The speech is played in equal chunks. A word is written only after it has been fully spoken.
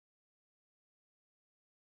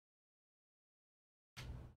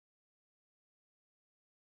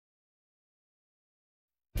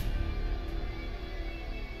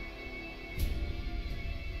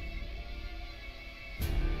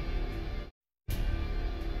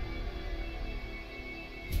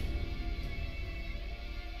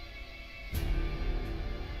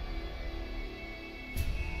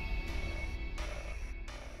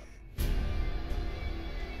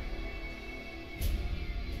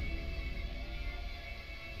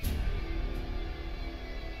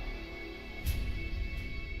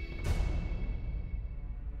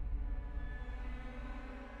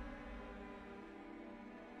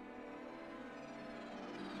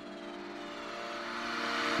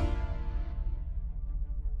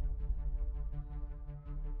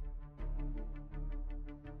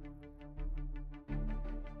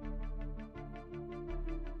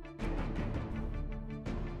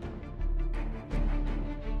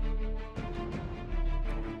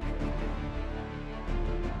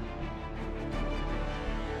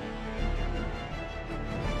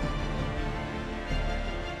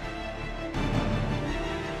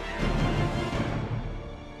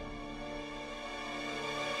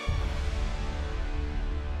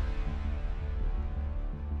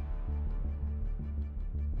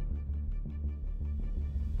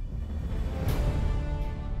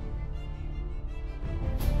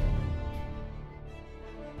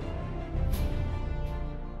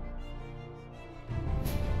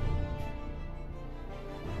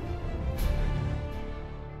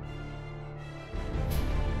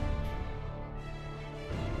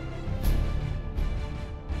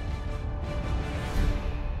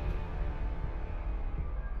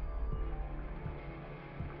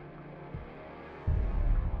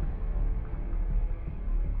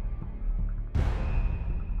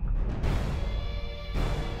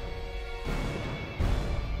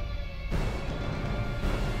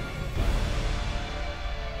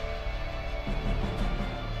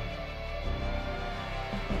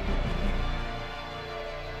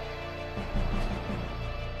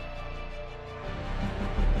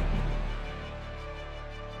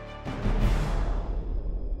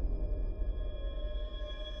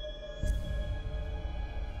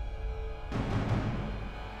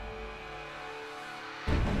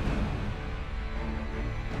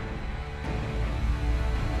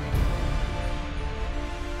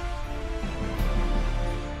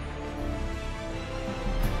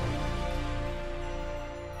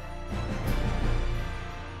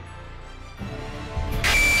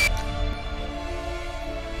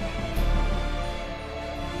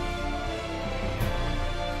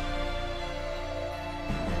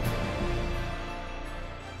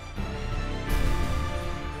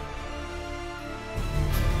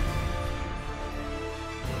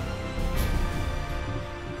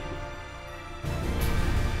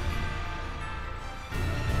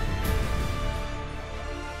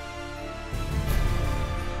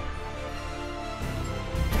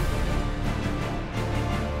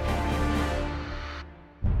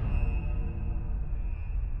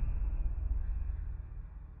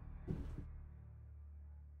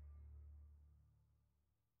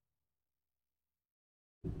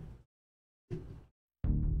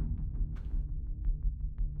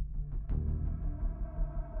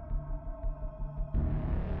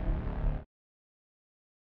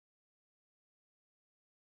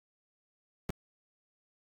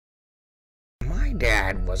my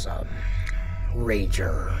dad was a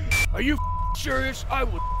rager. Are you serious? I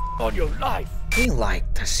would on your life. He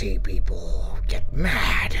liked to see people get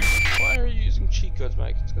mad. Why are you using cheat codes,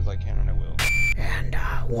 Mike? It's because I can and I will. And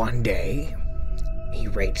one day, he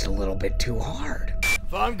raged a little bit too hard.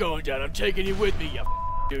 If I'm going down, I'm taking you with me, you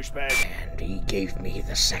douchebag. And he gave me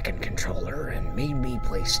the second controller and made me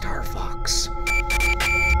play Star Fox.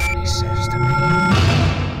 And he says to me,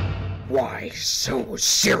 "Why so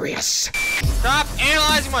serious?" Stop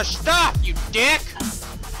analyzing my stuff, you dick!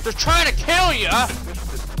 They're trying to kill you!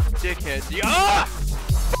 Dickhead. Ah!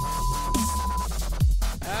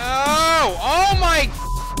 Oh my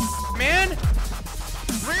man!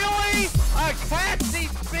 Really? A cat seat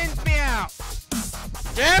spins me out!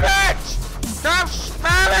 Damn it! Stop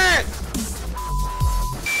spamming!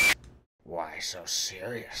 Why so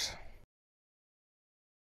serious?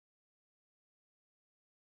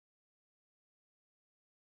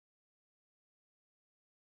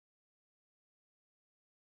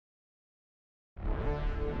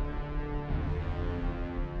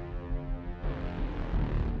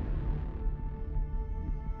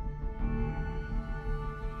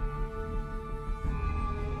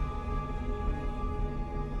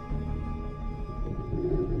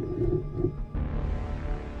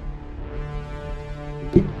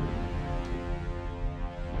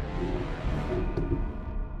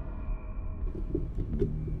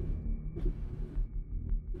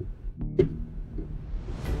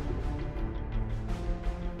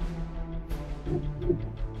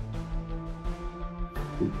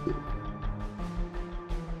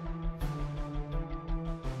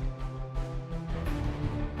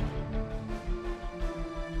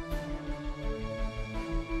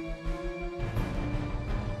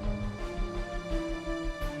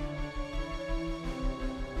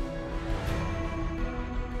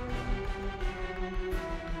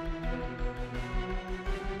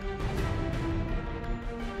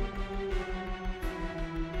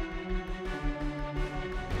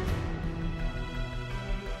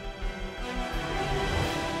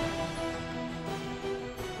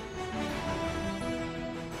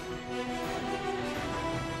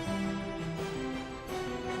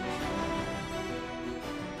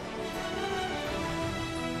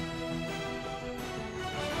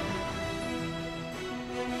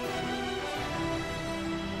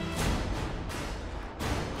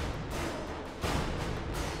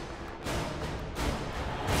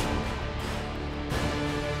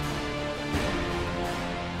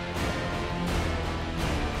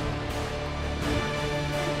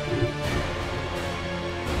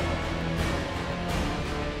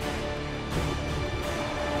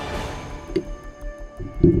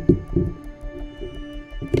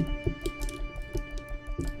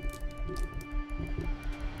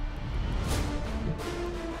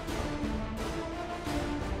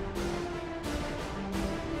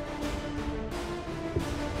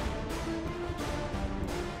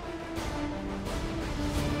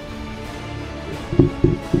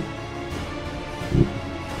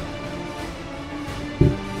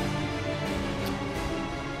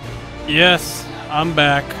 Yes, I'm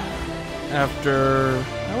back after,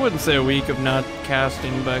 I wouldn't say a week of not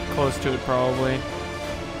casting, but close to it probably.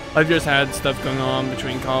 I've just had stuff going on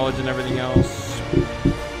between college and everything else.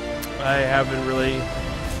 I haven't really,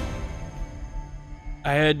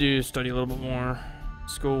 I had to study a little bit more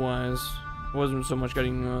school-wise. It wasn't so much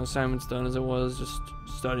getting assignments done as it was just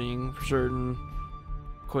studying for certain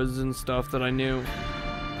quizzes and stuff that I knew.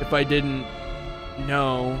 If I didn't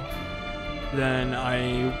know, then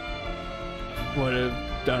I would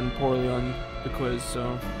have done poorly on the quiz,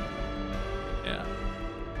 so yeah.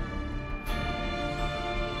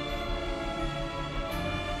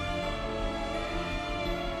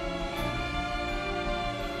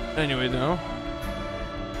 Anyway though,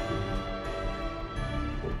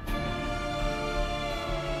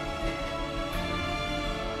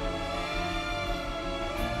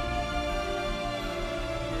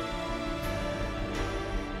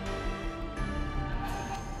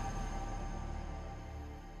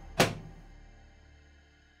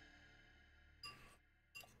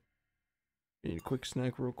 need a quick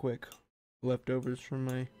snack real quick. Leftovers from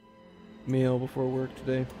my meal before work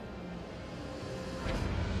today.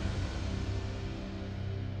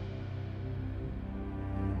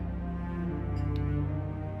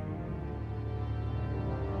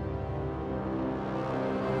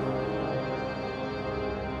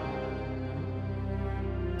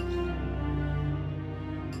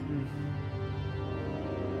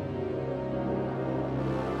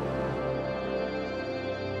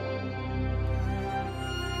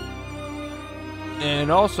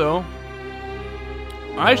 And also,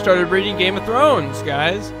 I started reading Game of Thrones,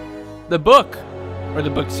 guys. The book, or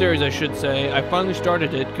the book series, I should say. I finally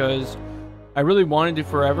started it because I really wanted to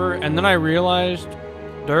forever, and then I realized,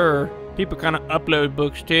 people kind of upload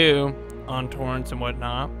books too on torrents and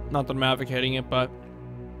whatnot. Not that I'm advocating it, but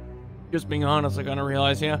just being honest, I kind of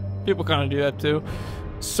realized, yeah, people kind of do that too.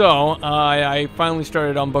 So I finally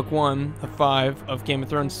started on book 1 of 5 of Game of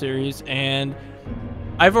Thrones series, and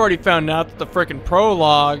I've already found out that the frickin'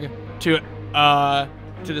 prologue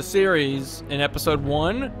to the series in episode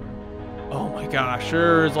 1, oh my gosh,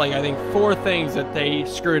 there's like, I think 4 things that they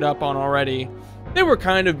screwed up on already. They were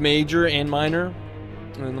kind of major and minor.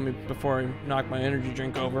 And let me, before I knock my energy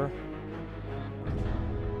drink over.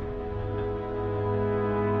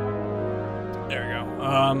 There we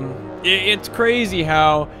go. It's crazy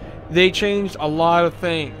how they changed a lot of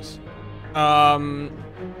things. And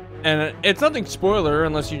it's nothing spoiler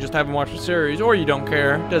unless you just haven't watched the series or you don't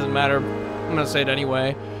care. It doesn't matter. I'm gonna say it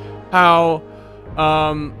anyway. How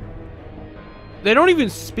they don't even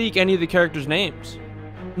speak any of the characters' names.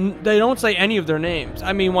 They don't say any of their names.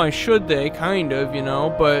 I mean, why should they? Kind of, you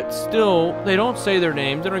know, but still, they don't say their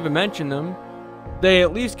names. They don't even mention them. They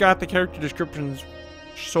at least got the character descriptions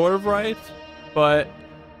sort of right, but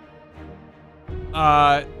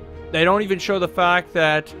they don't even show the fact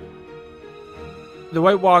that the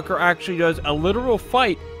White Walker actually does a literal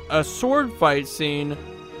fight, a sword fight scene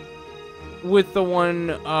with the one,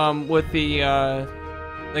 with the,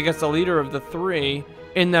 I guess the leader of the 3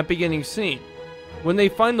 in that beginning scene. When they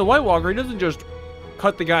find the White Walker, he doesn't just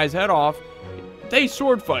cut the guy's head off. They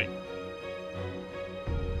sword fight.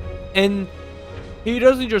 And he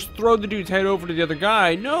doesn't just throw the dude's head over to the other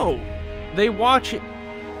guy. No. They watch it.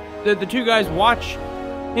 The 2 guys watch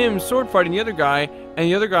him sword fighting the other guy. And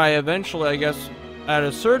the other guy eventually, I guess, at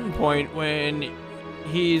a certain point when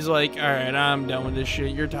he's like, alright, I'm done with this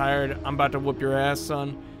shit. You're tired. I'm about to whoop your ass,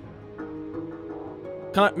 son.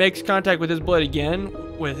 Makes contact with his blade again.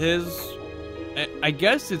 With his... I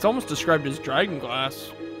guess it's almost described as dragon glass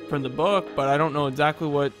from the book, but I don't know exactly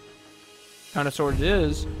what kind of sword it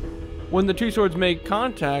is. When the 2 swords make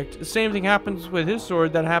contact, the same thing happens with his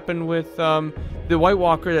sword that happened with the White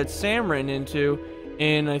Walker that Sam ran into,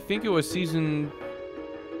 and I think it was season...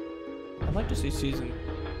 I'd like to say season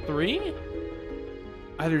 3?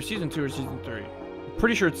 Either season 2 or season 3. I'm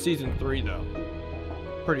pretty sure it's season 3, though.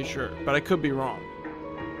 Pretty sure, but I could be wrong.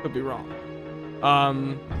 Could be wrong.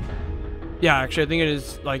 Yeah, actually, I think it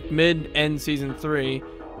is like mid-end season 3,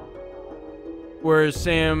 where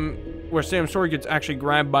Sam's sword gets actually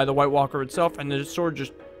grabbed by the White Walker itself, and the sword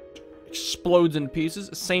just explodes in pieces.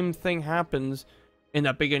 Same thing happens in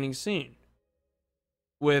that beginning scene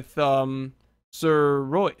with Sir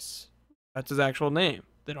Royce. That's his actual name.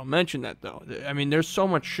 They don't mention that though. I mean, there's so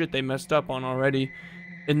much shit they messed up on already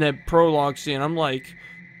in that prologue scene. I'm like,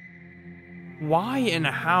 why and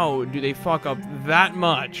how do they fuck up that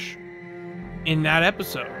much in that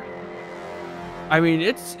episode? I mean,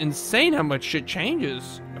 it's insane how much shit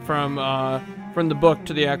changes from the book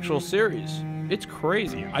to the actual series. It's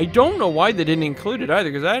crazy. I don't know why they didn't include it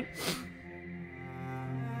either, because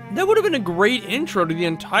that would have been a great intro to the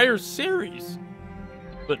entire series.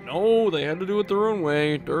 But no, they had to do it their own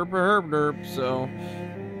way. Derp herb derp. So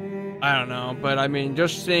I don't know, but I mean,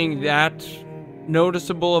 just seeing that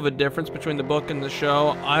noticeable of a difference between the book and the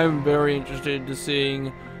show, I'm very interested to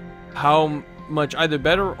seeing how much either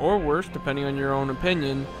better or worse, depending on your own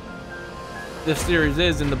opinion, this series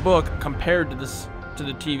is in the book compared to the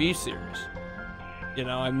TV series. You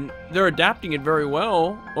know, they're adapting it very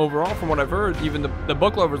well overall, from what I've heard. Even the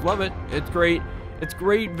book lovers love it. It's great. It's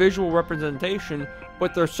great visual representation,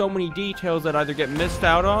 but there's so many details that either get missed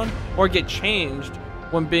out on or get changed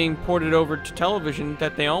when being ported over to television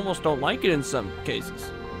that they almost don't like it in some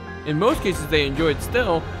cases. In most cases, they enjoy it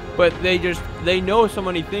still, but they know so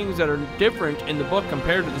many things that are different in the book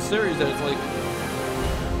compared to the series that it's like,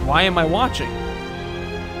 why am I watching?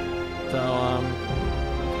 So,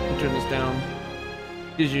 I'll turn this down.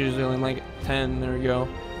 It's usually only like 10, there we go.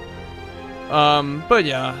 But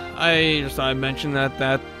yeah, I just thought I'd mention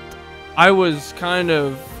that I was kind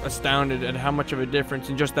of astounded at how much of a difference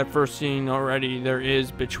in just that first scene already there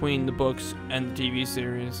is between the books and the TV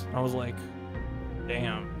series. I was like,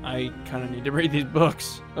 damn, I kind of need to read these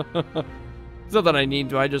books. It's not that I need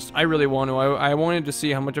to, I really want to. I wanted to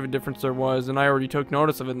see how much of a difference there was, and I already took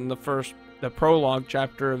notice of it in the prologue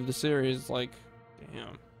chapter of the series. Like,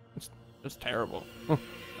 damn, it's terrible.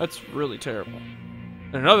 That's really terrible.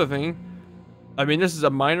 And another thing, I mean, this is a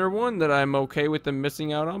minor one that I'm okay with them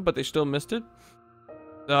missing out on, but they still missed it.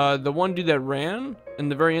 The one dude that ran in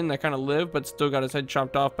the very end that kind of lived, but still got his head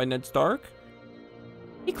chopped off by Ned Stark,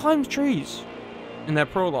 he climbs trees. in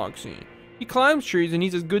that prologue scene. He climbs trees and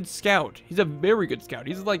he's a good scout. He's a very good scout.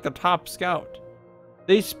 He's like the top scout.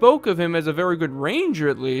 They spoke of him as a very good ranger,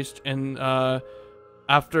 at least, and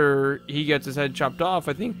after he gets his head chopped off,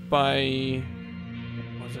 I think by,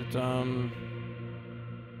 was it,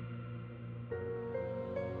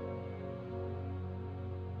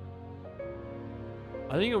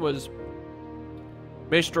 I think it was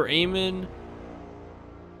Mr. Aemon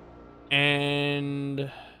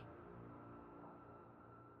and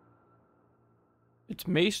it's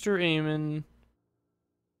Maester Aemon.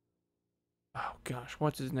 Oh gosh,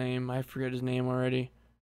 what's his name? I forget his name already.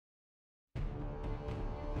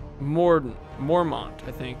 Mormont,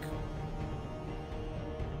 I think.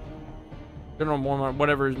 General Mormont,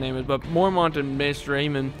 whatever his name is, but Mormont and Maester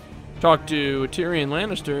Aemon talked to Tyrion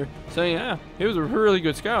Lannister, saying, yeah, he was a really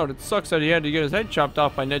good scout. It sucks that he had to get his head chopped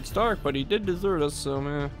off by Ned Stark, but he did desert us, so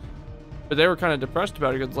meh. But they were kind of depressed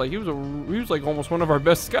about it, because like he was like almost one of our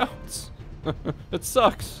best scouts. It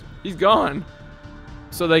sucks. He's gone.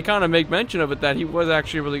 So they kind of make mention of it that he was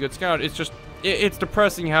actually a really good scout. It's just, it's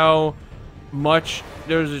depressing how much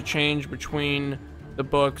there's a change between the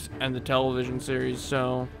books and the television series.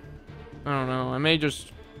 So I don't know. I may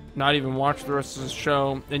just not even watch the rest of the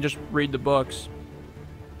show and just read the books.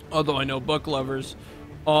 Although I know book lovers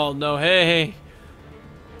all know, hey,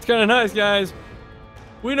 it's kind of nice, guys.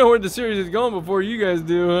 We know where the series is going before you guys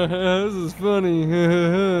do. This is funny.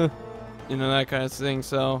 You know, that kind of thing.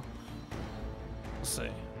 So let's see.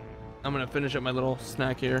 I'm gonna finish up my little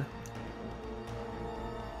snack here.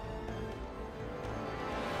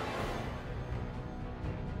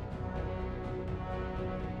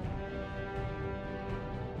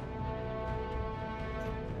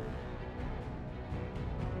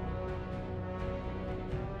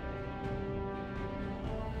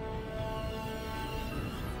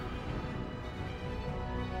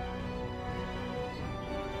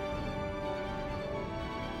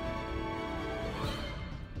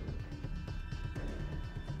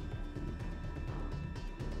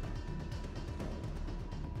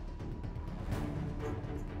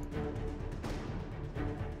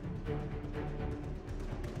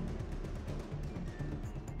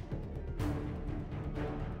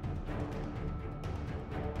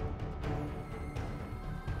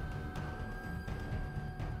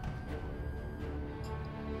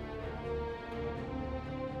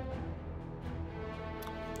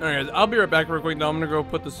 Alright guys, I'll be right back real quick. Now I'm gonna go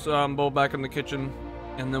put this bowl back in the kitchen,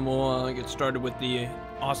 and then we'll get started with the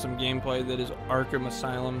awesome gameplay that is Arkham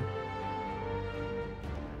Asylum.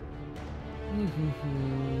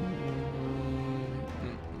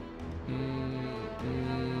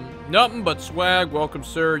 Nothing but swag. Welcome,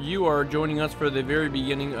 sir. You are joining us for the very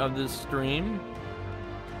beginning of this stream.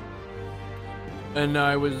 And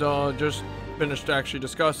I was just finished actually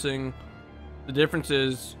discussing the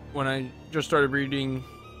differences when I just started reading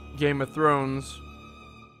Game of Thrones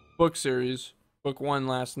book series, book 1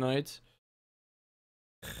 last night.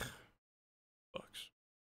 Books.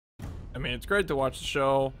 I mean, it's great to watch the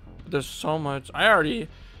show, but there's so much. I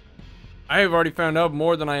have already found out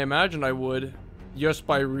more than I imagined I would just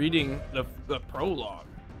by reading the prologue.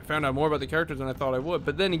 I found out more about the characters than I thought I would.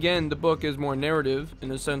 But then again, the book is more narrative in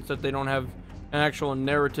the sense that they don't have an actual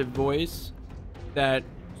narrative voice that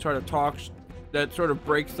sort of talks, that sort of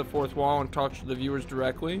breaks the fourth wall and talks to the viewers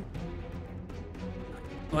directly,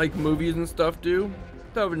 like movies and stuff do.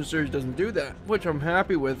 Television series doesn't do that, which I'm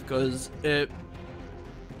happy with, because it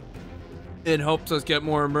helps us get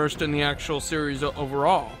more immersed in the actual series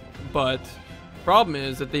overall. But problem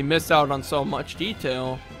is that they miss out on so much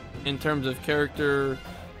detail in terms of character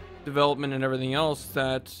development and everything else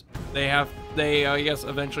that they I guess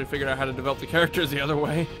eventually figured out how to develop the characters the other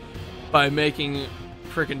way by making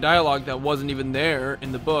freaking dialogue that wasn't even there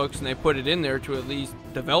in the books, and they put it in there to at least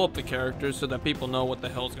develop the characters so that people know what the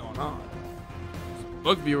hell's going on.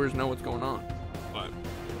 Book viewers know what's going on, but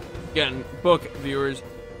again, book viewers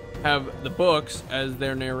have the books as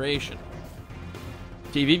their narration.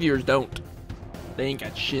 TV viewers don't. They ain't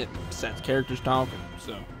got shit besides characters talking.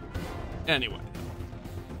 So anyway,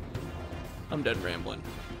 I'm done rambling.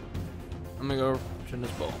 I'm gonna go turn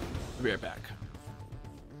this bowl. I'll be right back.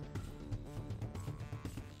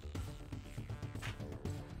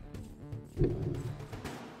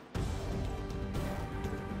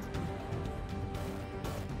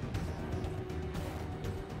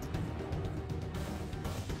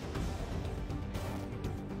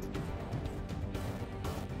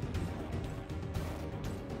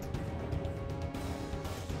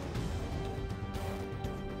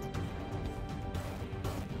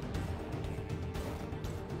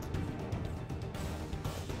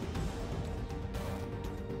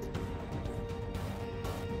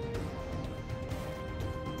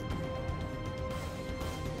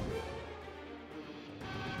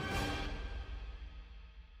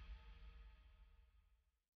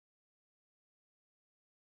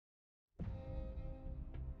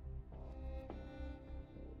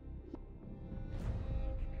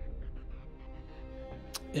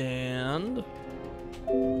 And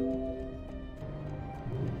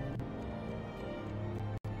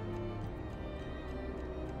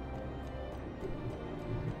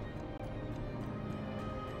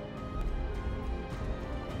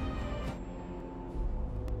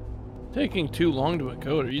taking too long to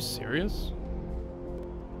encode. Are you serious?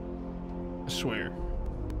 I swear.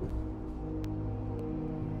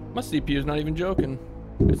 My CPU is not even joking.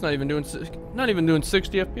 It's not even doing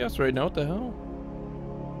 60 FPS right now. What the hell?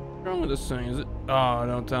 What's wrong with this thing? Is it? Oh,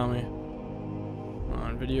 don't tell me. Come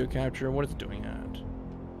on, video capture. What is it doing at?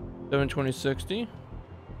 72060.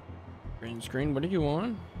 Green screen. What are you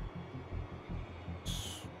on?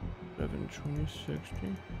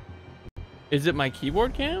 72060. Is it my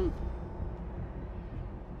keyboard cam?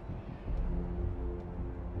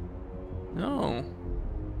 No.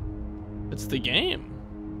 It's the game.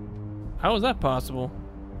 How is that possible?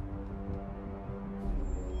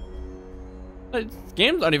 This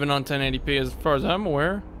game's not even on 1080p as far as I'm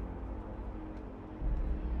aware.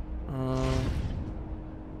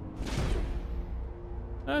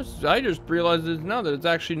 I just realized it now that it's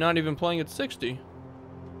actually not even playing at 60.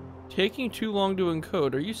 Taking too long to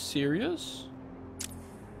encode. Are you serious?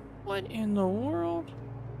 What in the world?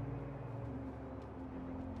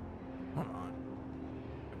 Hold on.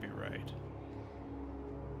 Could be right.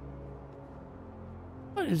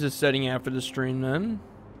 What is this setting after the stream then?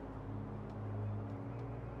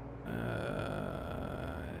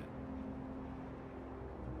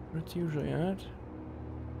 What it's usually at?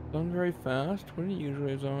 It's on very fast. What it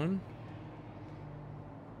usually is on?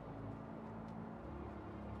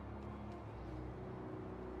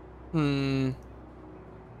 I'm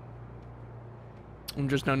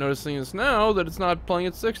just now noticing this now that it's not playing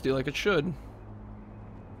at 60 like it should.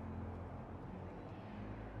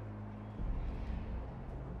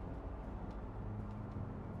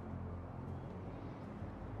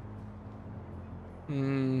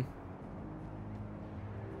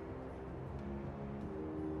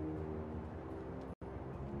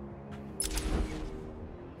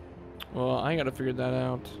 Well, I gotta figure that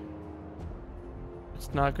out.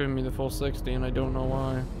 It's not giving me the full 60 and I don't know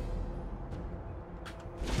why.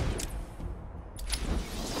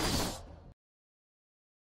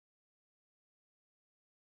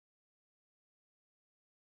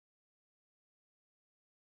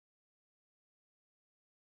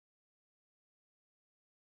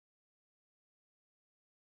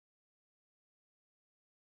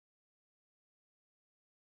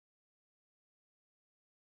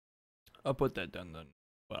 I'll put that down then.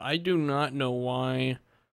 But I do not know why.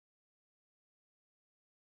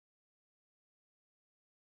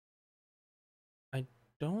 I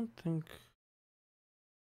don't think.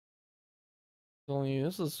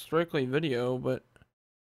 This is strictly video, but.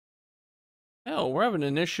 Hell, we're having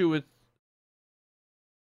an issue with.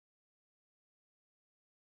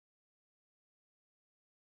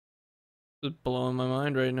 It's blowing my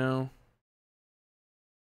mind right now.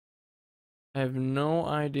 I have no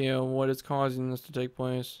idea what is causing this to take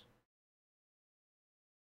place.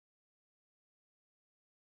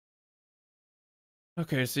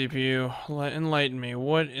 Okay, CPU, enlighten me.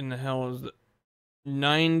 What in the hell is the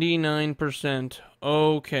 99%?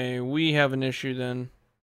 Okay, we have an issue then.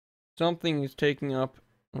 Something is taking up.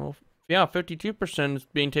 Well, yeah, 52% is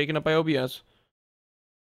being taken up by OBS.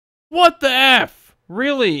 What the F?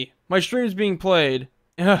 Really? My stream's being played.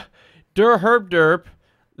 Dur herp derp.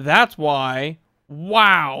 That's why.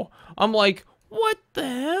 Wow. I'm like, what the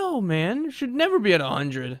hell, man? It should never be at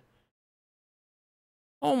 100.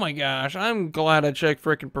 Oh my gosh. I'm glad I checked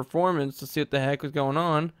frickin' performance to see what the heck was going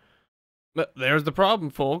on. But there's the problem,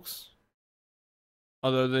 folks.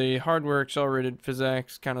 Although the hardware accelerated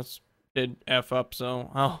physics kind of did F up, so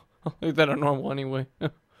I'll leave that on normal anyway.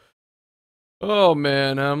 Oh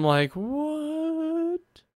man, I'm like, what?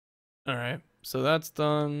 Alright, so that's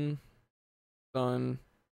done. Done.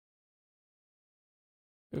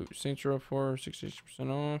 Ooh, Saints Row 4, 66%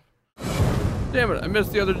 off. Damn it, I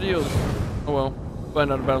missed the other deals. Oh well,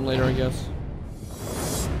 find out about them later, I guess.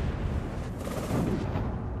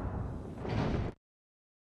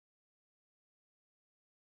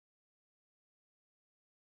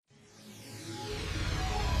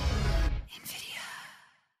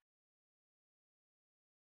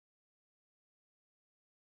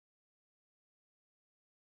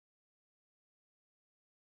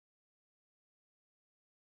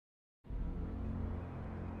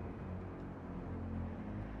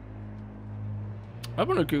 I'm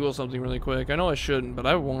gonna Google something really quick. I know I shouldn't, but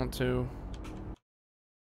I want to.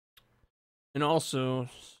 And also,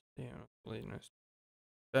 yeah, laziness.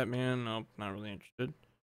 Batman, nope, not really interested.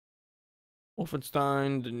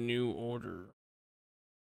 Wolfenstein, The New Order.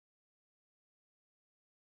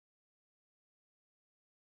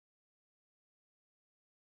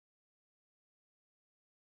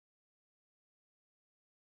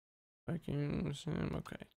 Checking sim.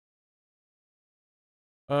 Okay.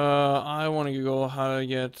 I want to go how to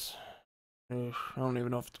get. I don't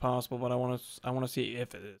even know if it's possible, but I want to see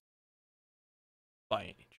if it is. By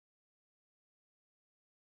any chance.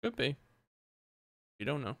 Could be. You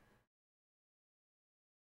don't know.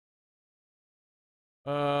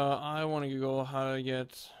 I want to go how to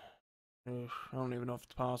get. I don't even know if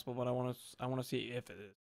it's possible, but I want to see if it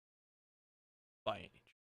is. By any chance.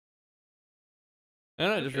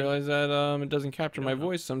 And I just realized that it doesn't capture my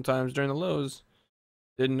voice sometimes during the lows.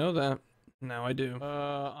 Didn't know that. Now I do.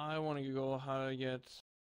 I want to go how to get.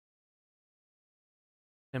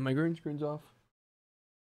 And my green screen's off.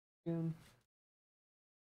 Again.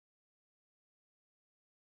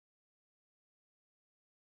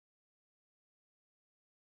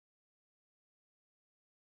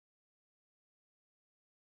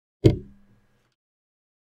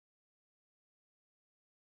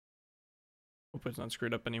 Hope it's not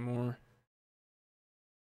screwed up anymore.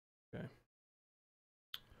 Okay.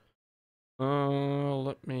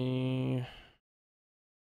 Let me.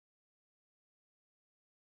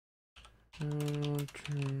 Wonder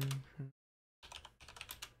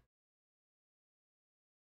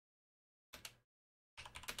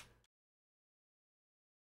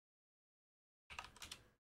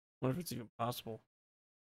if it's even possible.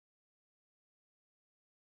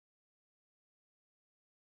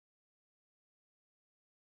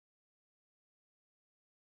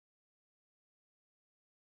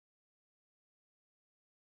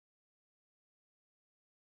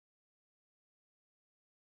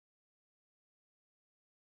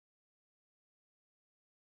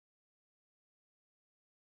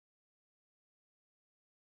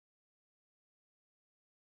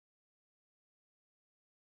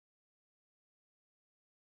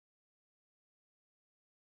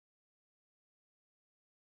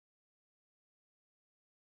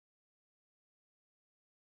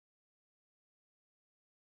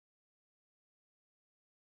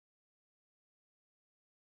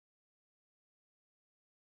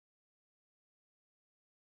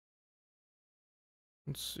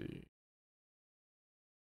 Let's see.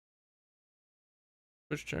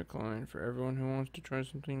 Push check line for everyone who wants to try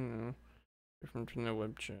something new. Different from the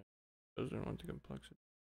web chat. Doesn't want the complexity.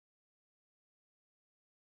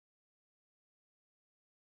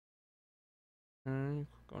 Okay,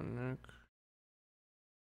 click on next.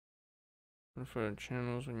 Notify the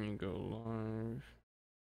channels when you go live.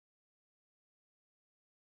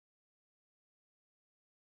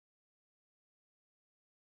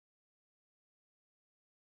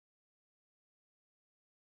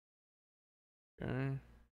 Okay.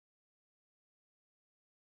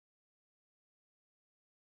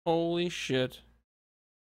 Holy shit.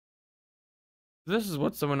 This is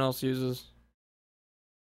what someone else uses.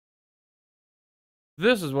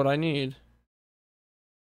 This is what I need.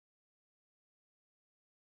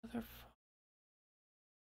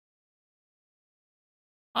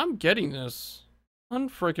 I'm getting this.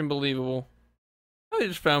 Unfreaking believable. I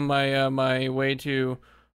just found my my way to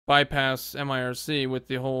bypass MIRC with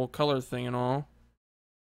the whole color thing and all.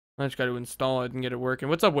 I just got to install it and get it working.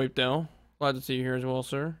 What's up, Wapedale? Glad to see you here as well,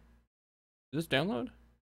 sir. Did this download?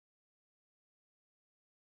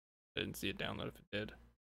 I didn't see it download if it did.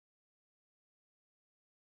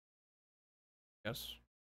 Yes.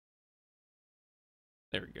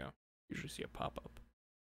 There we go. Usually see a pop-up.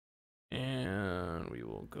 And we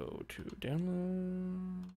will go to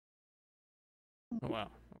download. Oh,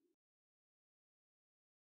 wow.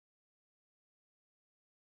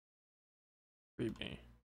 Read me.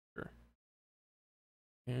 Sure.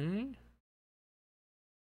 Okay.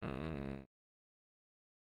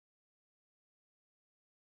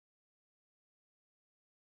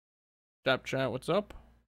 Stop chat, what's up?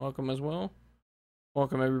 Welcome as well.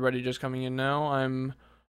 Welcome everybody just coming in now. I'm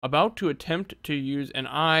about to attempt to use, and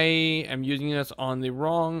I am using this on the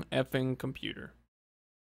wrong effing computer.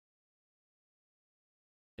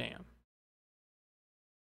 Damn.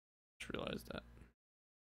 Just realized that.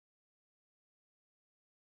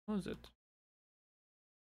 What was it?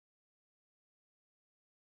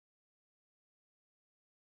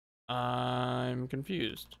 I'm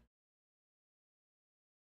confused.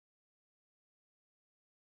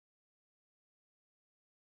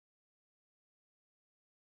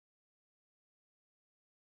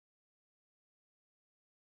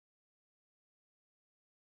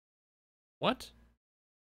 What?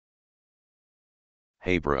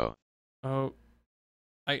 Hey bro. Oh,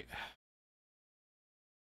 Alright,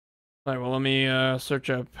 well, let me search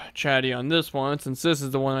up Chatty on this one, since this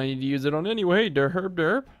is the one I need to use it on anyway. Derp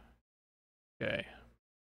derp. Okay.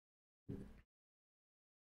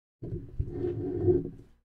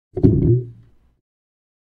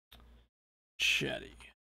 machete.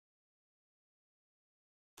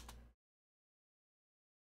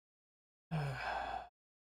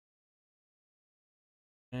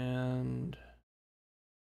 And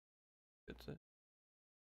that's it.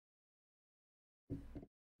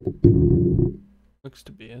 Looks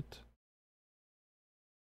to be it.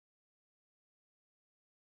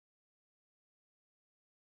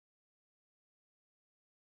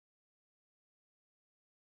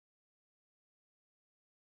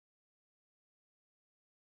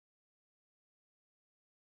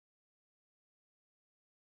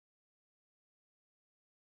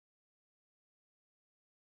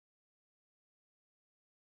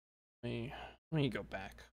 Let me go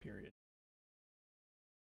back. Period.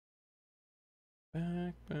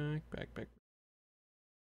 Back.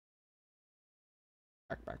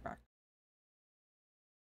 Back.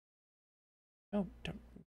 Oh, don't.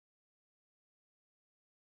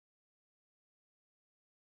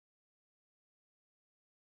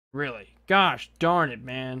 Really? Gosh darn it,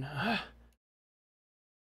 man.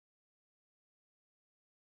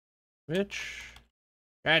 Which?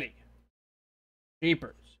 Daddy.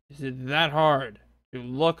 Jeepers. Is it that hard to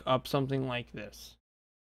look up something like this?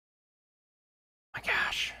 My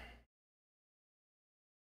gosh.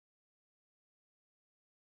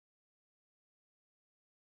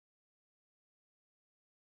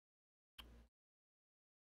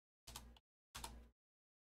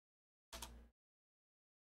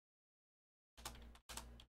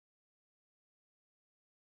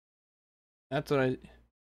 That's what I.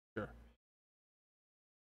 Sure.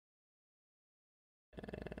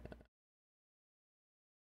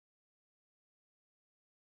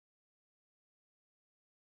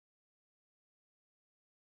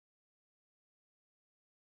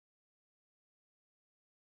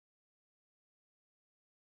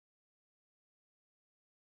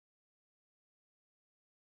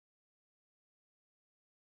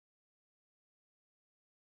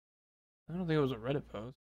 I don't think it was a Reddit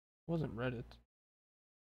post. It wasn't Reddit.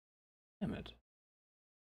 Damn it.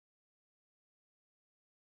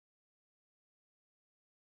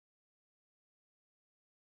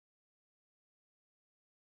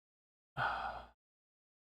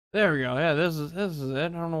 There we go. Yeah, this is it. I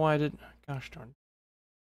don't know why I didn't. Gosh darn.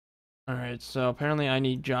 All right, so apparently I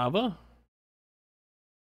need Java.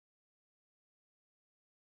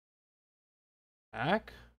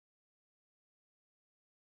 Back.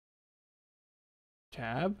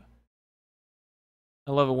 Tab.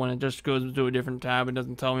 I love it when it just goes to a different tab and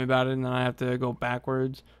doesn't tell me about it, and then I have to go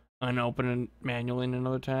backwards and open it manually in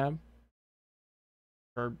another tab.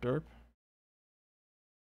 Derp.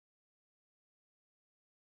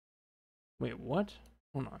 Wait, what?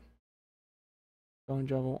 Hold on. Going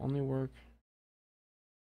Java will only work.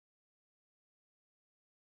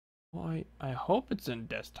 Well, I hope it's in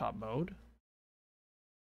desktop mode.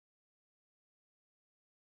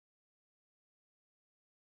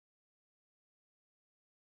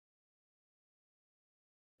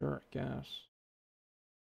 Sure, I guess.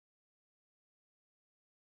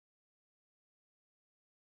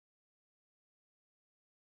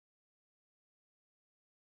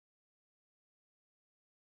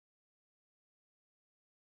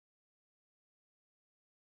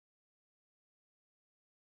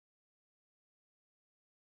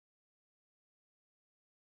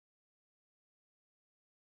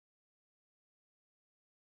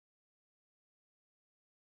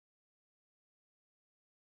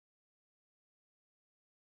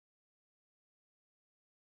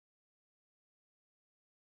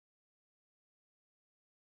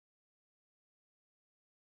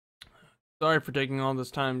 Sorry for taking all this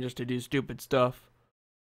time just to do stupid stuff.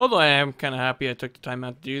 Although I am kind of happy I took the time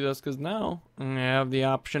out to do this, because now I have the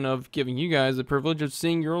option of giving you guys the privilege of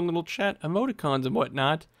seeing your own little chat emoticons and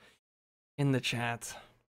whatnot in the chat.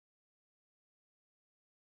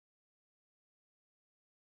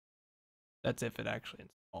 That's if it actually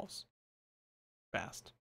installs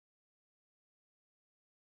fast.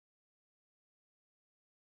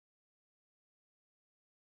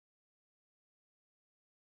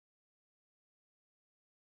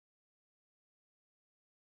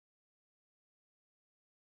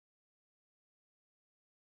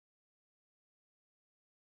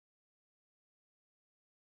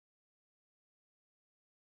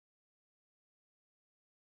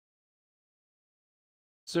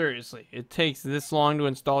 Seriously, it takes this long to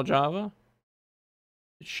install Java?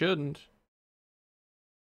 It shouldn't.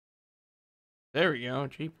 There we go.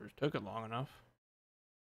 Jeepers, took it long enough.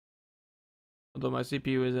 Although my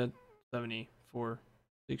CPU is at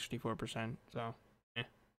 64%, so eh.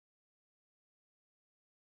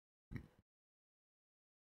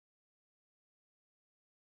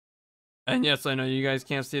 And yes, I know you guys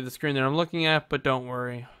can't see the screen that I'm looking at, but don't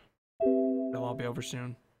worry. It'll all be over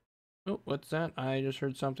soon. Oh, what's that? I just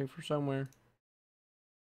heard something from somewhere.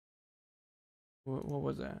 What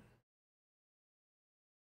was that?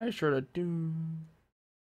 I just heard a doom.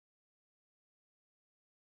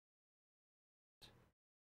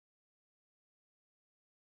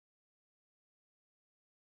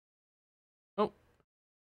 Oh.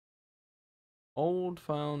 Old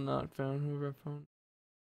file not found. Whoever found.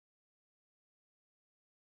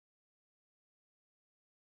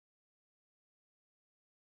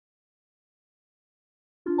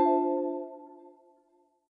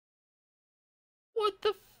 What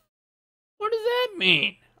the what does that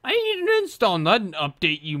mean? I didn't install nothing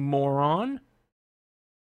update, you moron.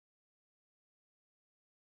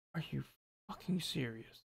 Are you fucking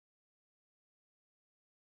serious?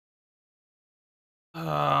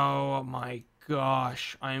 Oh my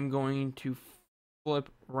gosh. I am going to flip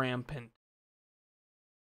rampant.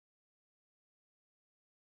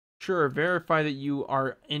 Sure, verify that you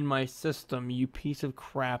are in my system, you piece of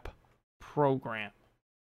crap program.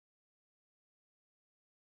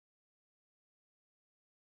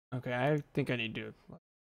 Okay, I think I need to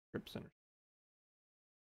script center.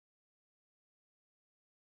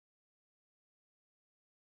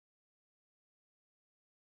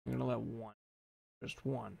 I'm gonna let one. Just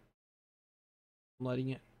one. I'm letting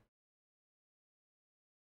it.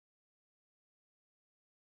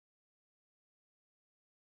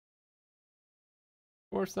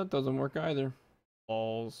 Of course, that doesn't work either.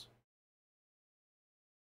 Balls.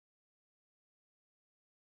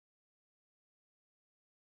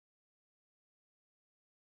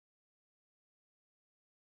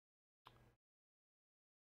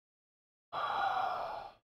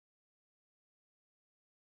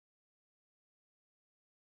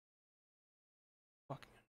 Fucking.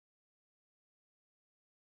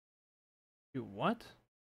 Do what?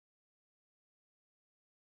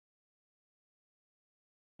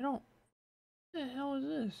 I don't. What the hell is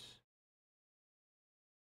this?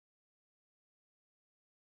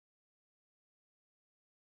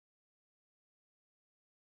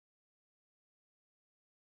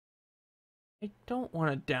 I don't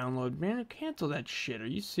want to download, man. Cancel that shit. Are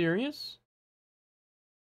you serious?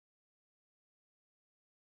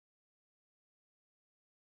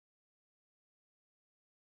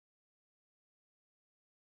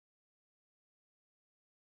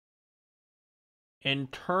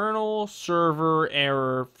 Internal server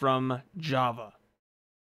error from Java.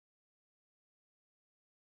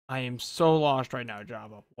 I am so lost right now,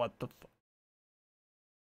 Java. What the fuck?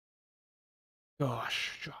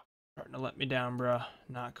 Gosh, Java starting to let me down, bruh.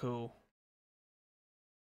 Not cool.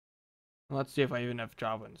 Let's see if I even have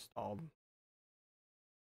Java installed.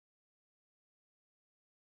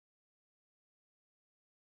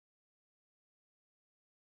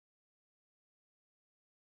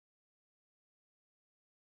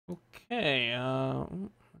 Okay,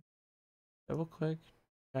 double click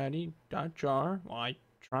patty.jar. Well, I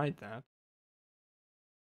tried that.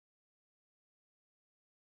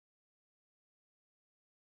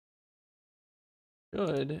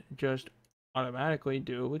 Should just automatically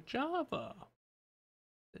do it with Java.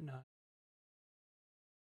 Did not.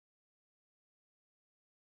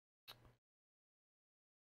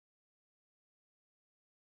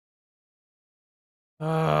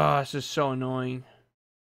 Ah, this is so annoying.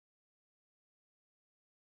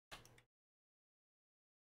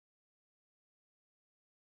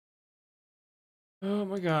 Oh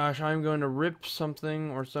my gosh, I'm going to rip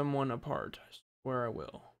something or someone apart. I swear I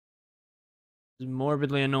will. This is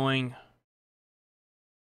morbidly annoying.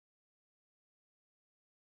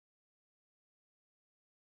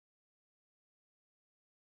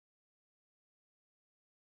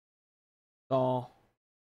 Install.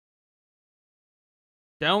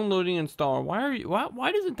 Downloading installer.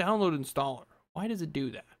 Why does it download installer? Why does it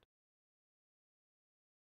do that?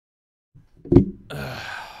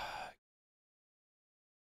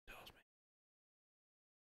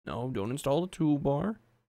 No, don't install the toolbar.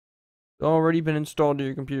 It's already been installed to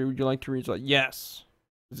your computer. Would you like to reinstall? Yes.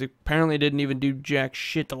 Because apparently it didn't even do jack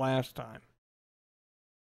shit the last time.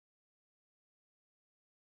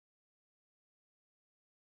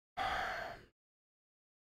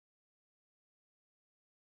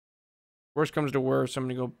 Worst comes to worst, I'm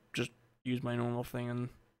gonna go just use my normal thing and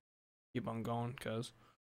keep on going, because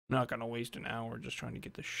I'm not gonna waste an hour just trying to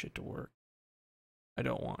get this shit to work. I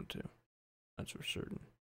don't want to. That's for certain.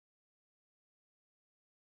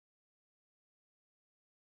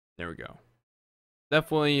 There we go.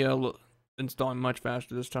 Definitely installing much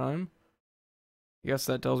faster this time. I guess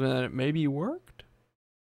that tells me that it maybe worked.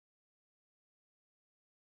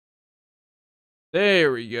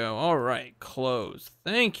 There we go. All right, close.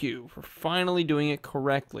 Thank you for finally doing it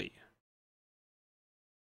correctly.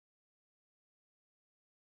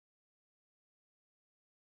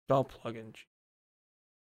 Install plugin.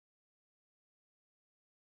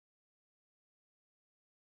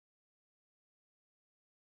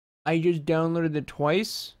 I just downloaded it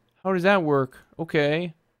twice? How does that work?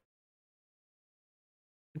 Okay.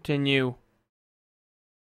 Continue.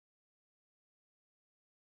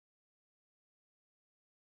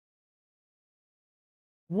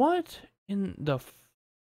 What in the fuck?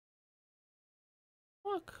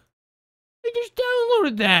 I just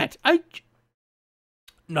downloaded that.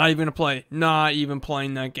 Not even gonna play. Not even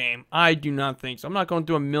playing that game. I do not think so. I'm not going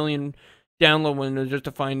through a million download windows just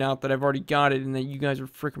to find out that I've already got it and that you guys are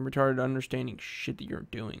freaking retarded at understanding shit that you're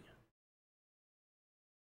doing.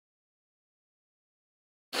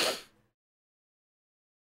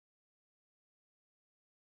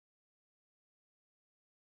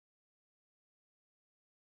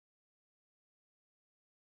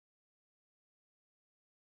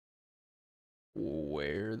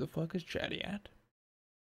 Where the fuck is Chatty at?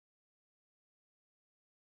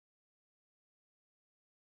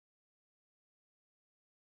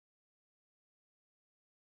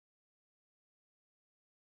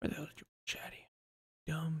 Where the hell did you Chatty?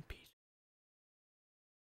 Dumb piece.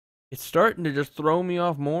 It's starting to just throw me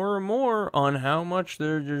off more and more on how much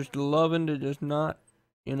they're just loving to just not,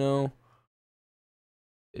 you know.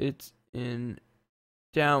 It's in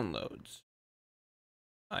downloads.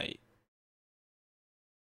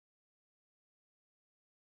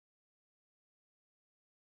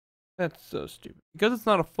 That's so stupid. Because it's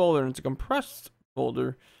not a folder and it's a compressed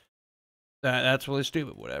folder. That's really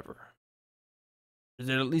stupid. Whatever. Does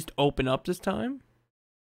it at least open up this time?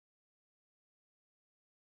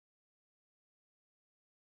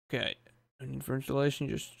 Okay. I need for installation.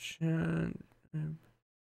 Just do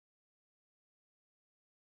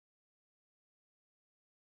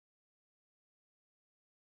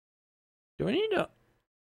I need to?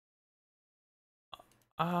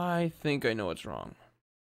 I think I know what's wrong.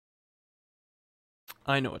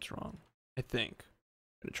 I know what's wrong. I think.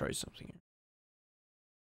 I'm gonna try something here.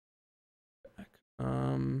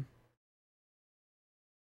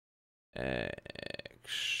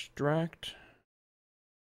 Extract.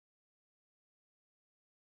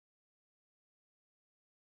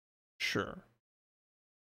 Sure.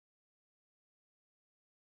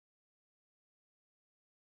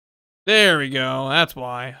 There we go. That's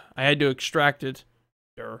why I had to extract it.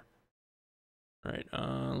 Sure. All right.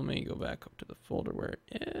 Let me go back up to the folder where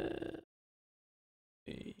it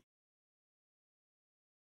is.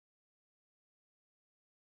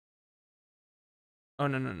 Oh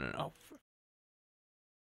no. Oh.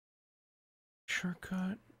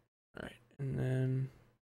 Shortcut. All right, and then.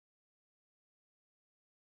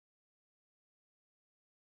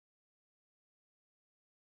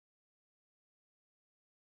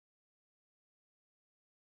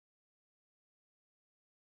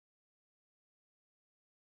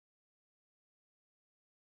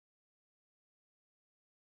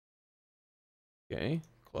 Okay,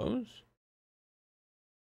 close.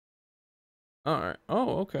 Alright.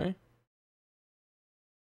 Oh, okay.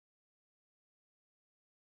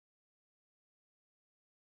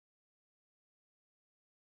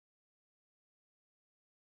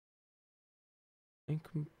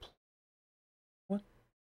 Incomplete. What?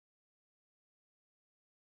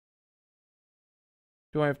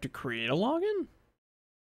 Do I have to create a login?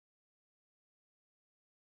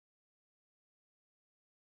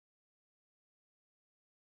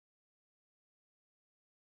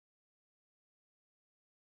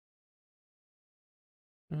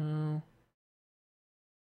 No.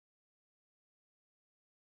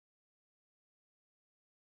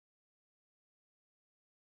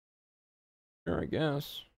 Sure, I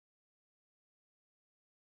guess.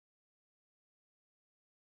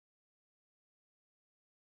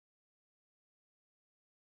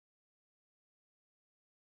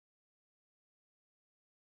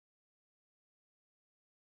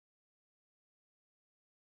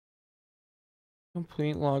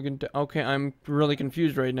 Complete login. Okay, I'm really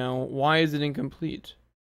confused right now. Why is it incomplete?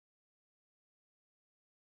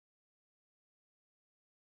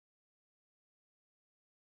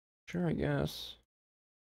 Sure, I guess.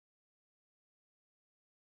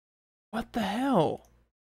 What the hell?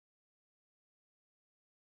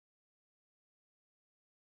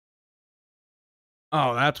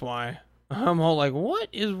 Oh, that's why. I'm all like, what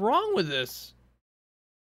is wrong with this?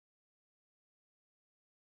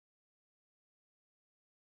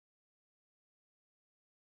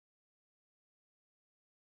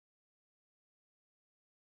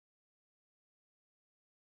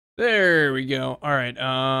 There we go. All right.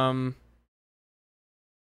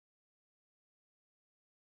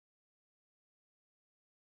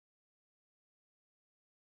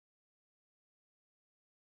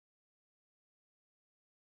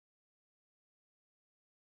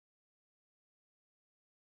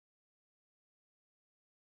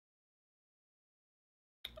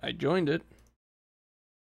 I joined it.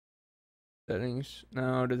 Settings.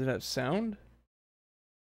 Now, does it have sound?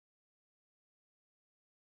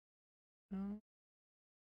 No.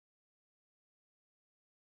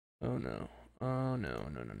 Oh no. Oh no, no,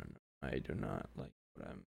 no, no, no. I do not like what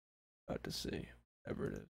I'm about to see. Whatever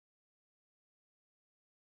it is.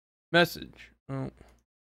 Message. Oh.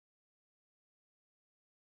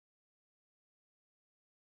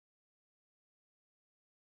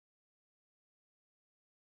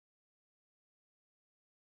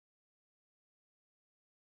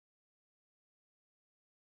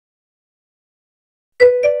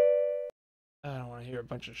 I don't want to hear a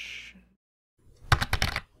bunch of shit.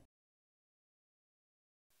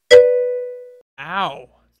 Ow!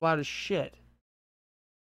 It's loud as shit.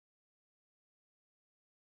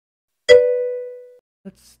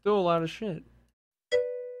 That's still a lot of shit.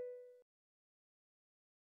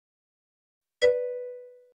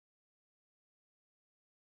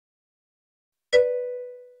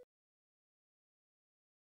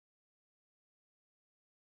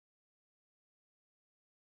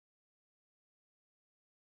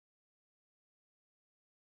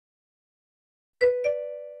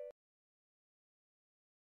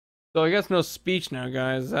 So I guess no speech now,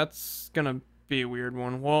 guys. That's gonna be a weird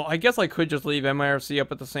one. Well, I guess I could just leave MIRC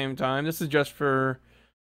up at the same time. This is just for...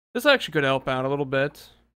 This actually could help out a little bit.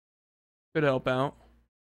 Could help out.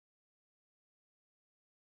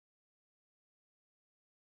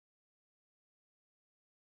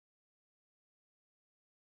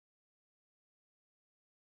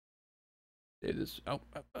 Save this. Oh,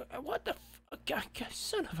 what the fuck?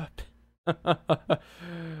 Son of a...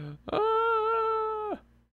 Ah!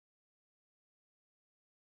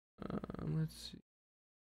 Let's see.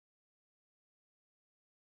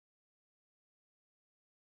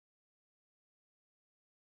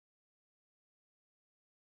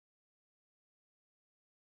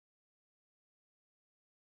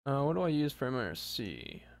 What do I use for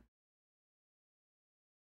MIRC?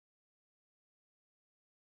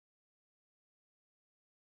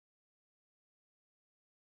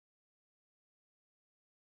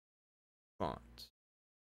 Fonts.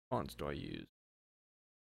 Fonts do I use?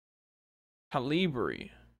 Calibri.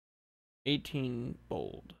 18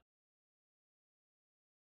 bold.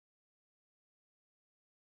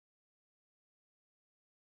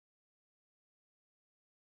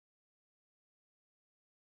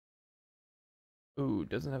 Ooh,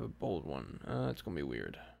 doesn't have a bold one. It's gonna be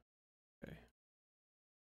weird. Okay.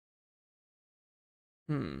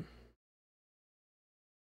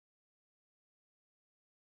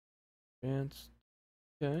 Advanced.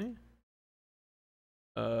 Okay.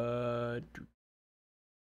 Do,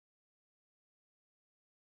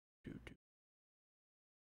 do.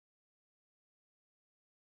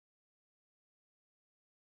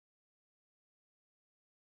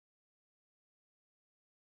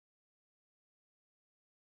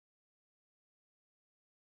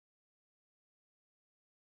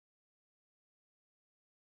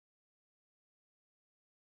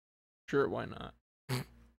 Sure, why not?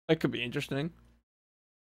 That could be interesting.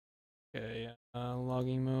 Okay,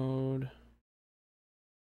 logging mode.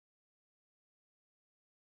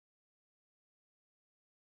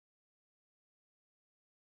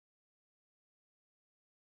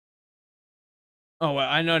 Oh,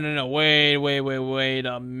 I know, no, no, wait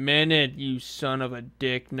a minute, you son of a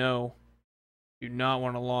dick. No, do not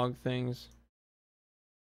want to log things.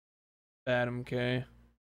 Bad MK.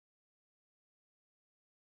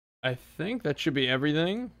 I think that should be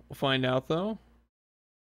everything. We'll find out though.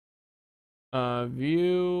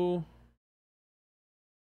 View.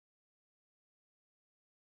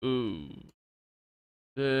 Ooh.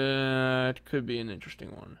 That could be an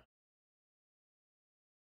interesting one.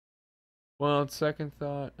 Well, second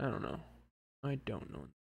thought, I don't know. I don't know.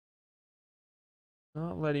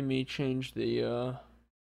 Not letting me change the,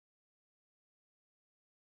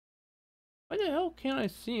 Why the hell can't I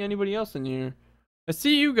see anybody else in here? I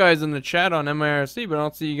see you guys in the chat on MIRC, but I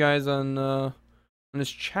don't see you guys on this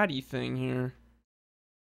chatty thing here.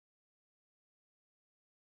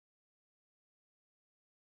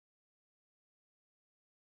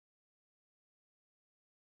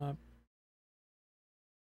 Uh,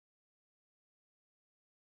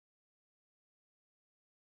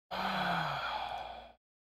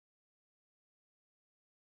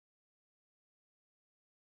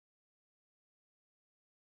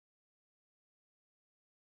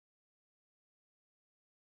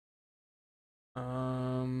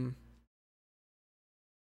 Um.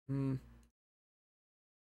 Hmm.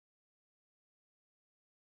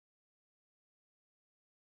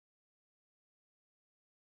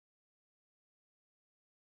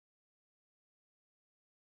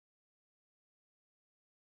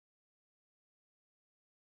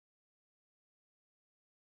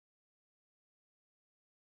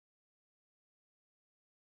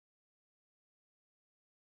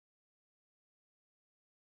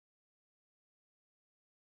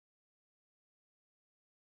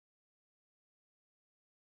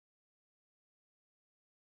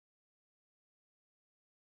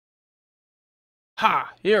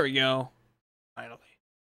 Ha! Here we go. Finally.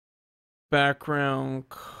 Background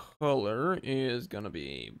color is gonna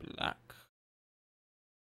be black.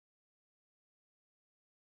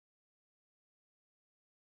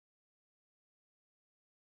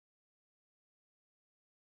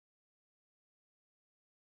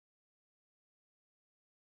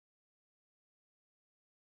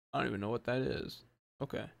 I don't even know what that is.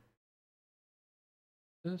 Okay.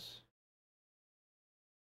 This.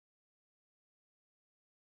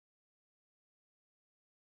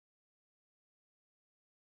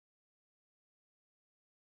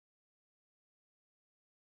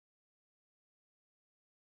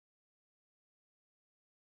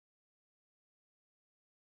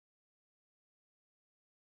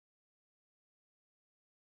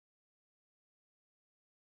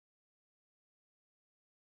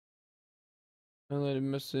 Highlighted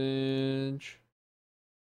message.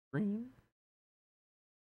 Green.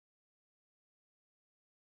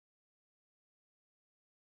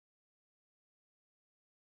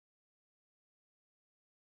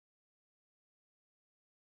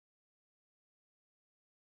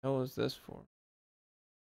 Hell is this for?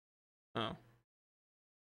 Oh.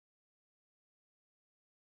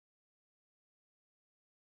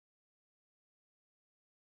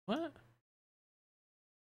 What?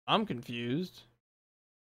 I'm confused.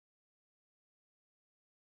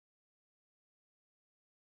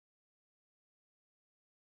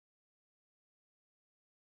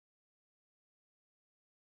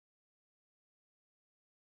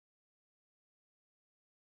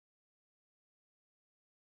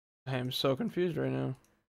 I am so confused right now.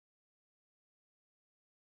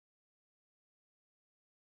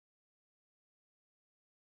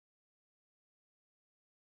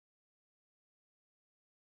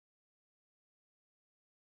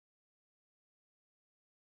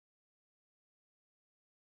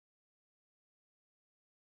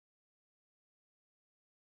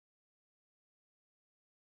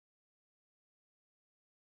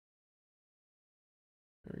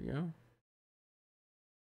 There we go.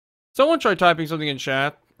 Someone try typing something in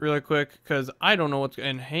chat really quick, because I don't know what's.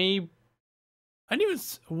 And hey, I didn't even.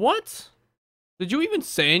 What? Did you even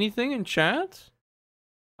say anything in chat?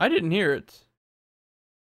 I didn't hear it.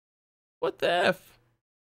 What the F?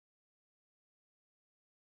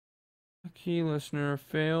 Key listener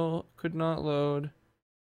fail, could not load.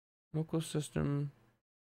 Local system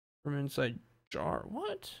from inside jar.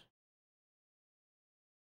 What?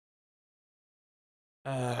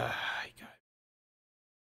 I got.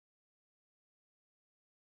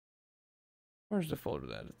 Where's the folder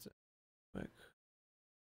that it's in? Quick.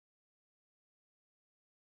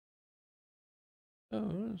 Oh,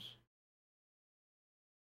 it is.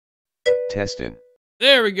 Testing.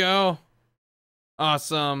 There we go.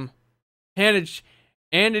 Awesome. And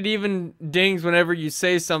it even dings whenever you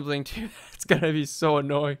say something too. It's gonna be so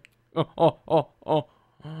annoying. Oh.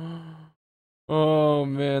 Oh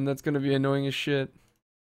man, that's gonna be annoying as shit.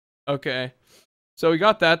 Okay. So we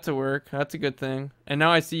got that to work. That's a good thing. And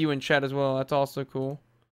now I see you in chat as well. That's also cool.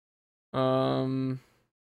 And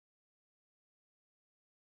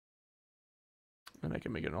I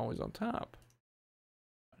can make it always on top.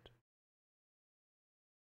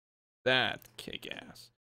 That kick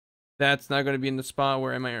ass. That's not going to be in the spot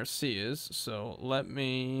where MIRC is. So let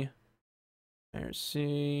me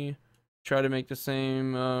MIRC try to make the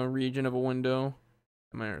same region of a window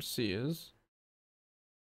MIRC is.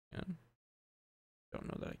 Yeah. Don't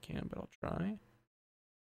know that I can, but I'll try.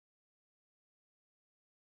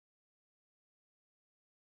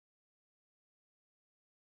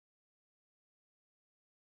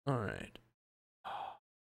 All right.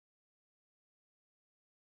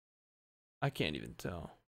 I can't even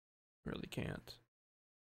tell. Really can't.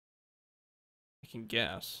 I can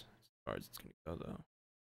guess as far as it's gonna go though.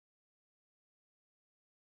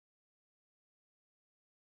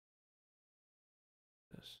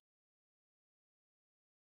 This.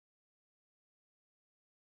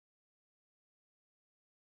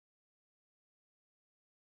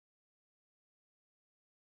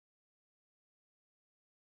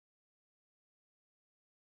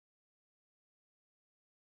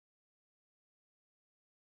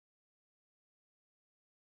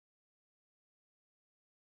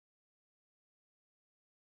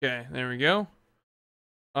 Okay, there we go.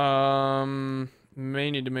 May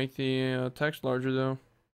need to make the text larger though.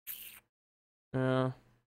 Yeah.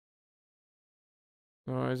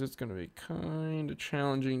 Otherwise, it's gonna be kind of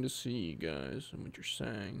challenging to see you guys and what you're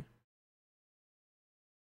saying.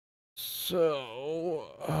 So,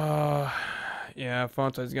 yeah,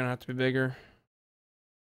 font size is gonna have to be bigger.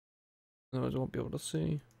 Otherwise, I won't be able to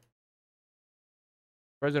see.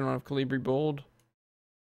 Surprised I don't have Calibri bold.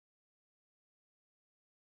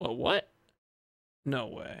 Well, what? No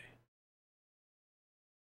way.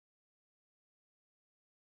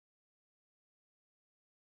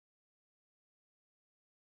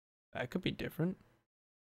 That could be different.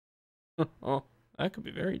 Oh, that could be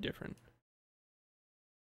very different.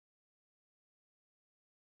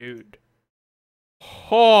 Dude.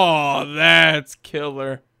 Oh, that's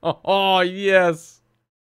killer. Oh, yes.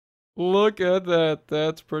 Look at that.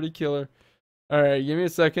 That's pretty killer. All right, give me a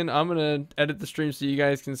second. I'm going to edit the stream so you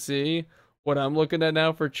guys can see what I'm looking at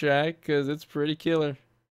now for chat because it's pretty killer.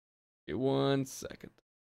 Give 1 second.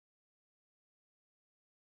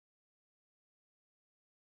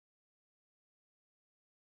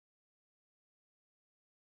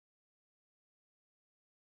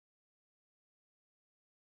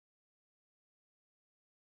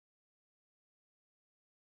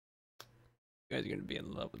 You guys are going to be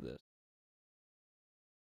in love with this.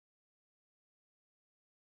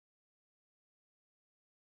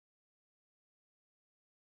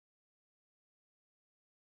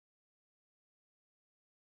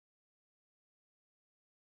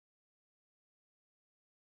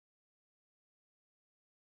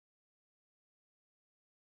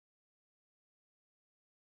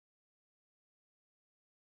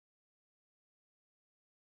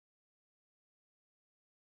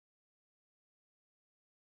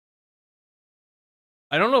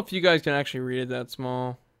 I don't know if you guys can actually read it that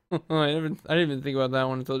small. I didn't even think about that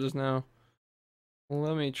one until just now.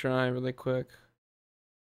 Let me try really quick.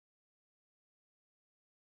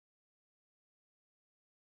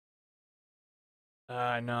 No,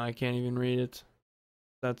 I can't even read it.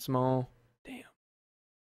 That small. Damn.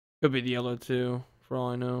 Could be the yellow too, for all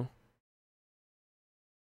I know.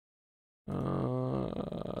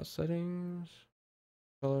 Settings,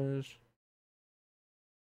 colors.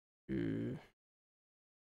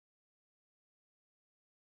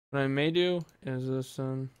 What I may do is this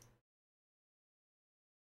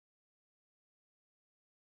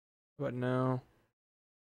but now.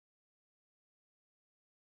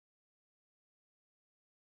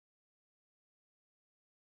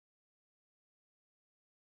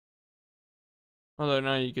 Although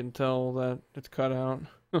now you can tell that it's cut out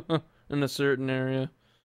in a certain area.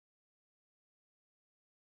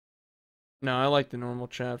 No, I like the normal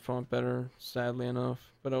chat font better, sadly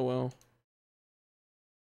enough, but oh well.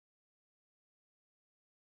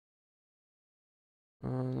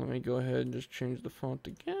 Let me go ahead and just change the font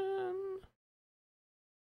again.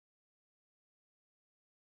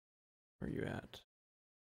 Where are you at?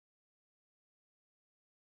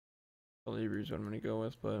 Calibri is what I'm gonna go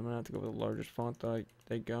with, but I'm gonna have to go with the largest font that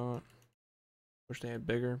they got. Wish they had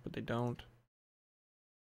bigger, but they don't.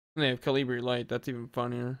 And they have Calibri Light. That's even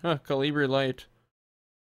funnier. Huh, Calibri Light.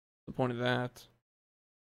 What's the point of that?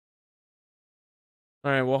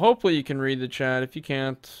 Alright, well, hopefully you can read the chat. If you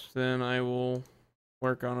can't, then I will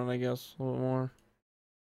work on it, I guess, a little bit more.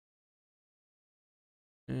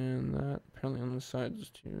 And that apparently on the side is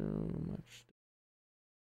too much.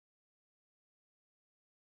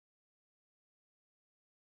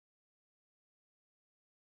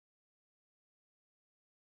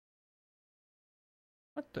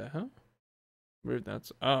 What the hell? Weird,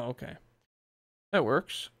 that's... Oh, okay. That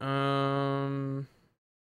works. I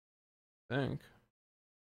think.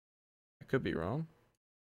 I could be wrong.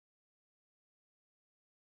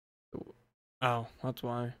 Oh, that's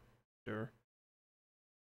why. Sure.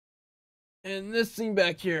 And this thing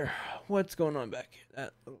back here. What's going on back here?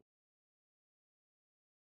 That...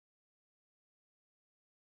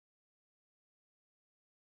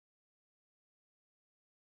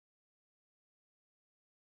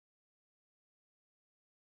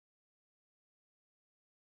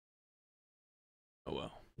 Oh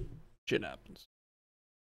well. Shit happens.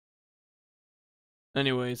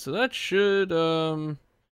 Anyway, so that should,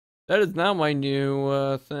 that is now my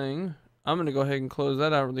new, thing. I'm gonna go ahead and close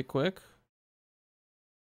that out really quick.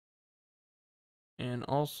 And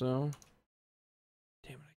also...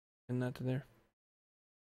 Damn it, I send that to there.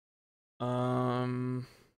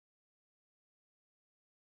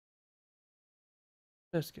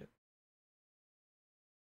 Biscuit.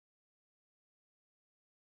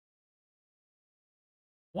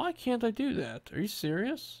 Why can't I do that? Are you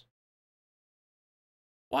serious?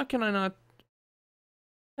 Why can I not?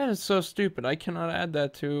 That is so stupid. I cannot add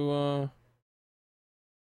that to,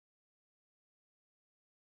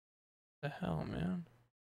 the hell, man?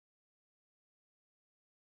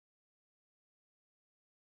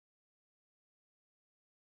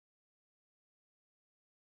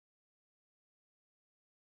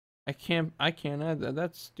 I can't add that.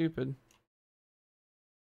 That's stupid.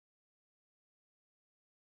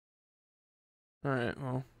 Alright,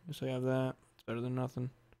 well, guess I have that. It's better than nothing.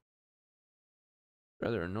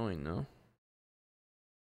 Rather annoying, though.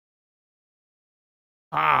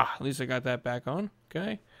 Ah, at least I got that back on.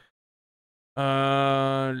 Okay. What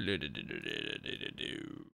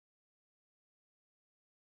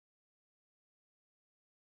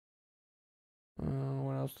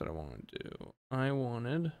else did I want to do? I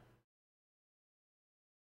wanted...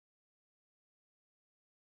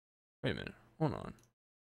 Wait a minute. Hold on.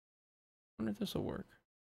 I wonder if this will work.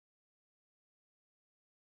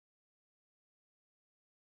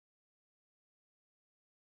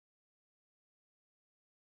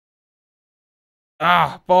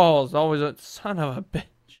 Ah, balls. Always a son of a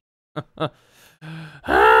bitch.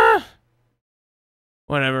 Ah!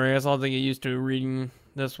 Whatever. I guess I'll have to get used to reading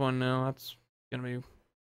this one now. That's gonna be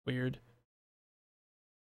weird.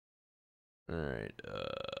 Alright.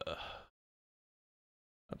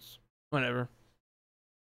 That's whatever.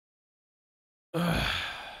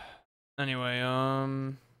 Anyway,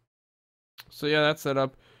 so yeah, that's set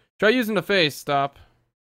up. Try using the face. Stop.